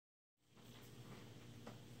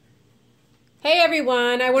Hey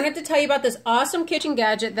everyone, I wanted to tell you about this awesome kitchen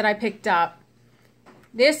gadget that I picked up.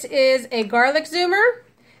 This is a garlic zoomer,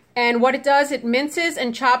 and what it does, it minces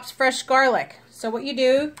and chops fresh garlic. So what you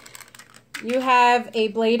do, you have a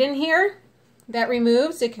blade in here that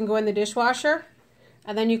removes, it can go in the dishwasher,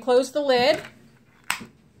 and then you close the lid,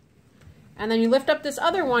 and then you lift up this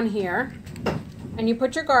other one here, and you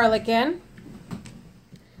put your garlic in.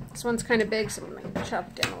 This one's kind of big, so I'm going to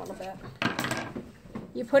chop it in a little bit.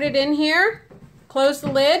 You put it in here, close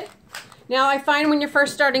the lid. Now I find when you're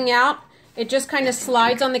first starting out, it just kind of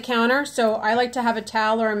slides on the counter, so I like to have a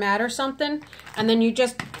towel or a mat or something, and then you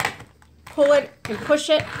just pull it and push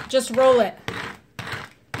it, just roll it.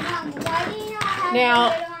 Mom, why do you not have now,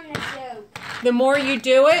 the lid on the soap? The more you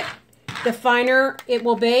do it, the finer it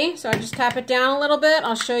will be. So I just tap it down a little bit.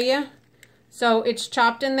 I'll show you. So it's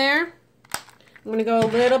chopped in there. I'm going to go a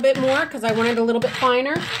little bit more because I want it a little bit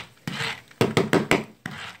finer.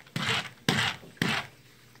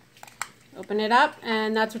 Open it up,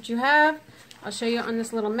 and that's what you have. I'll show you on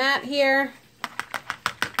this little mat here.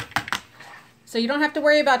 So you don't have to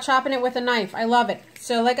worry about chopping it with a knife. I love it.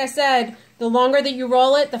 So like I said, the longer that you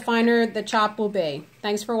roll it, the finer the chop will be.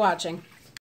 Thanks for watching.